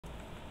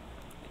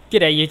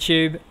G'day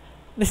YouTube.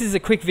 This is a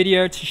quick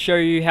video to show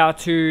you how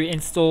to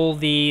install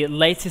the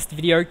latest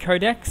video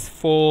codecs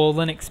for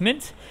Linux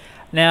Mint.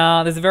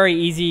 Now there's a very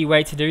easy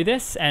way to do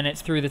this, and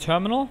it's through the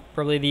terminal,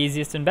 probably the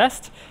easiest and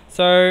best.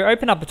 So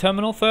open up a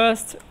terminal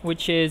first,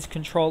 which is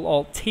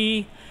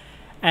Ctrl-Alt-T,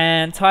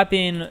 and type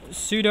in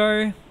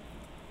sudo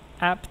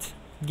apt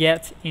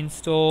get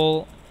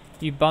install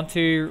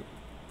Ubuntu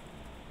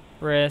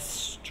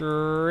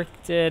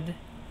restricted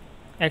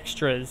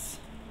extras.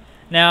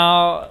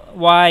 Now,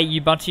 why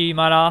Ubuntu, you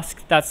might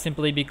ask? That's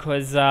simply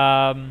because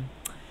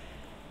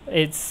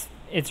it's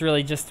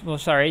really just,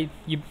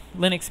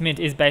 Linux Mint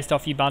is based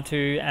off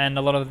Ubuntu, and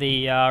a lot of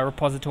the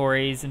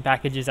repositories and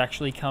packages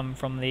actually come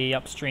from the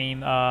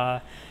upstream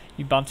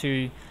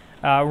Ubuntu,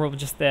 or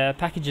just their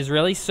packages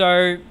really.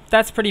 So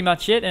that's pretty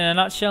much it in a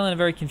nutshell, in a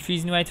very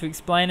confusing way to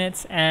explain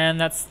it,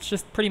 and that's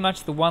just pretty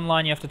much the one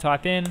line you have to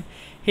type in,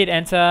 hit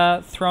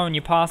enter, throw in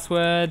your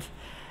password,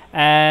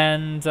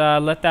 and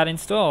let that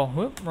install.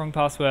 Whoop, wrong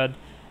password.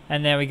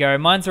 And there we go.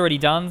 Mine's already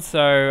done,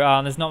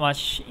 so there's not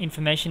much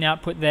information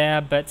output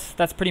there, but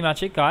that's pretty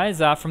much it, guys.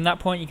 From that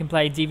point, you can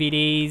play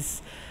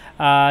DVDs,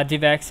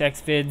 DivX,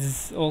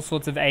 xvids, all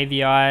sorts of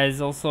avis,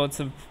 all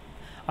sorts of,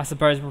 I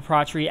suppose,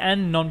 proprietary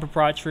and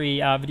non-proprietary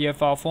video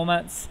file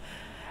formats.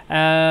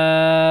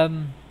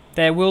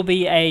 There will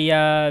be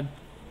a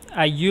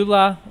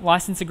EULA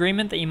license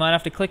agreement that you might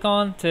have to click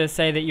on to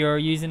say that you're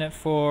using it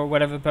for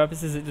whatever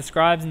purposes it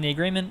describes in the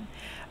agreement.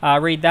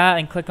 Read that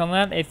and click on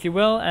that if you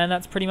will, and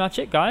that's pretty much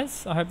it,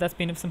 guys. I hope that's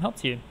been of some help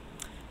to you.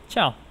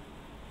 Ciao.